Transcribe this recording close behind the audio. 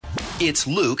It's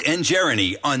Luke and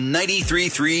Jeremy on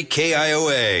 93.3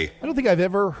 KIOA. I don't think I've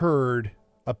ever heard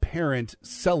a parent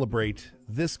celebrate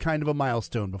this kind of a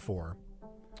milestone before.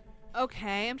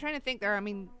 Okay, I'm trying to think. There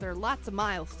are lots of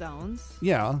milestones.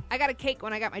 Yeah. I got a cake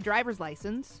when I got my driver's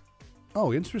license.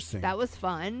 Oh, interesting. That was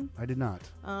fun. I did not.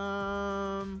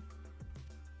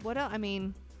 What else?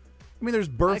 There's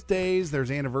birthdays, there's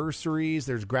anniversaries,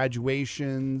 there's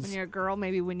graduations. When you're a girl,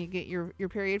 maybe when you get your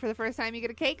period for the first time, you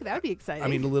get a cake. That would be exciting.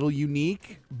 A little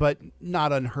unique, but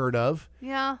not unheard of.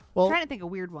 Yeah. Well, I'm trying to think of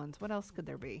weird ones. What else could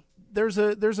there be? There's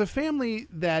a family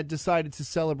that decided to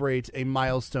celebrate a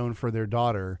milestone for their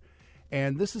daughter,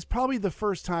 and this is probably the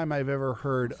first time I've ever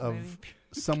heard of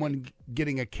someone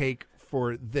getting a cake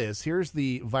for this. Here's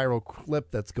the viral clip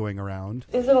that's going around.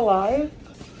 Is it alive?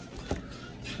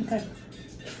 Okay.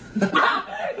 No!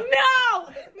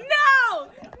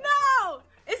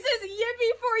 It says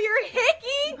yippee for your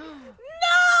hickey?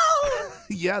 No!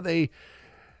 Yeah, they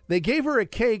gave her a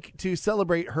cake to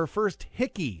celebrate her first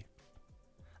hickey.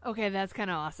 Okay, that's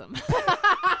kind of awesome.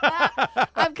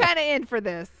 I'm kind of in for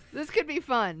this. This could be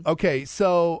fun. Okay,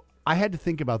 so I had to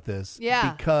think about this.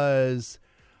 Yeah. Because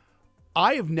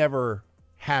I have never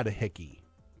had a hickey.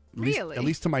 Really? At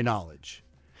least to my knowledge.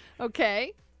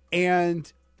 Okay. And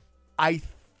I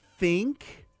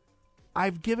think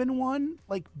I've given one,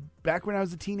 like, back when I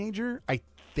was a teenager. I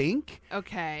think.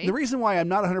 Okay. The reason why I'm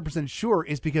not 100% sure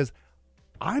is because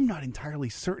I'm not entirely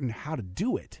certain how to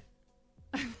do it.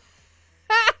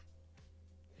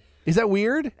 Is that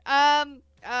weird? Yeah,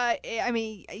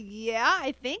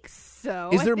 I think so.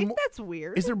 I think that's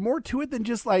weird. Is there more to it than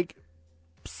just, like,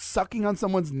 sucking on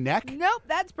someone's neck? Nope,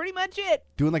 that's pretty much it.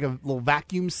 Doing, like, a little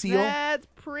vacuum seal? That's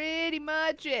pretty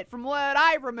much it. From what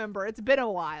I remember, it's been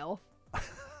a while.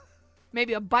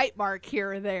 Maybe a bite mark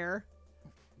here or there.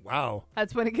 Wow.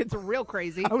 That's when it gets real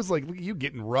crazy. I was like, look at you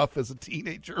getting rough as a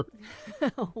teenager.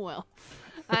 Well,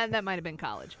 that might have been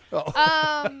college. Oh.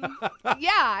 Yeah,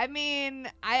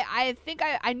 I think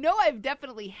I know I've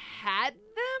definitely had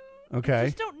them. Okay. I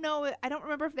just don't know. I don't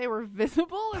remember if they were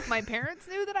visible, if my parents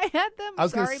knew that I had them. I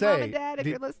was going to say, Mom and Dad, if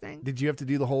you're listening. Did you have to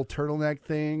do the whole turtleneck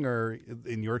thing, or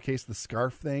in your case, the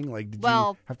scarf thing? Like, did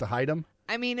you have to hide them?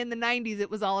 In the 90s, it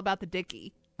was all about the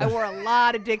dickie. I wore a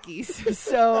lot of dickies,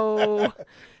 so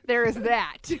there is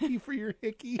that. Dickie for your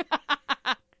hickey?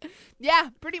 Yeah,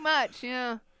 pretty much,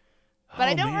 yeah. But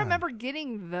I don't man. remember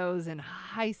getting those in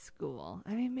high school.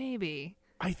 Maybe.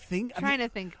 I think. Trying to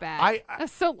think back.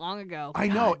 That's so long ago. I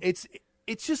God. know. It's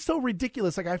just so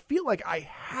ridiculous. Like, I feel like I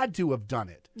had to have done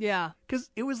it. Yeah.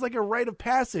 Because it was like a rite of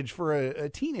passage for a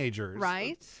teenager.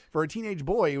 Right. For a teenage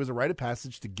boy, it was a rite of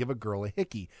passage to give a girl a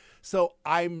hickey. So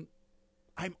I'm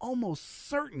almost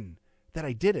certain that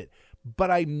I did it.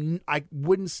 But I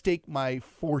wouldn't stake my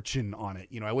fortune on it.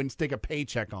 I wouldn't stake a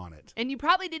paycheck on it. And you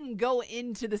probably didn't go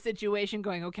into the situation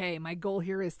going, okay, my goal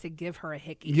here is to give her a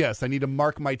hickey. Yes, I need to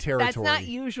mark my territory. That's not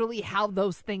usually how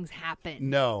those things happen.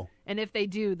 No. And if they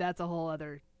do, that's a whole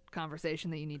other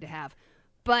conversation that you need to have.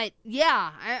 But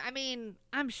yeah,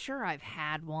 I'm sure I've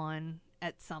had one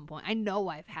at some point. I know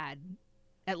I've had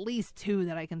at least two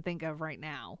that I can think of right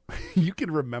now. You can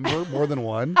remember more than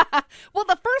one? Well,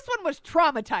 the first one was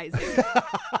traumatizing.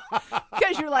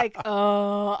 Because you're like,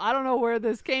 I don't know where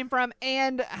this came from,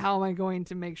 and how am I going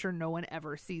to make sure no one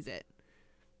ever sees it?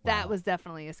 Wow. That was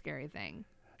definitely a scary thing.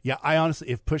 Yeah, I honestly,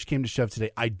 if push came to shove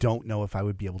today, I don't know if I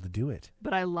would be able to do it.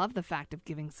 But I love the fact of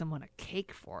giving someone a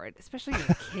cake for it, especially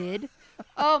a kid.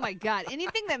 Oh, my God.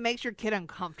 Anything that makes your kid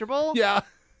uncomfortable. Yeah.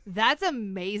 That's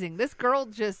amazing. This girl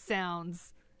just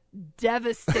sounds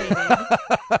devastated,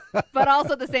 but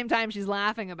also at the same time, she's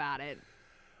laughing about it.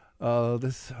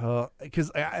 Because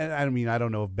I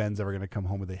don't know if Ben's ever going to come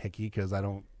home with a hickey, because I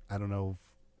don't know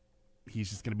if he's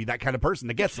just going to be that kind of person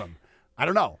that gets them. I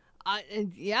don't know.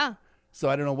 Yeah. So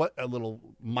I don't know what little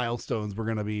milestones we're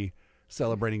going to be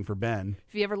celebrating for Ben.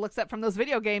 If he ever looks up from those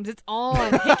video games, it's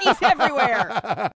on. Hickeys everywhere.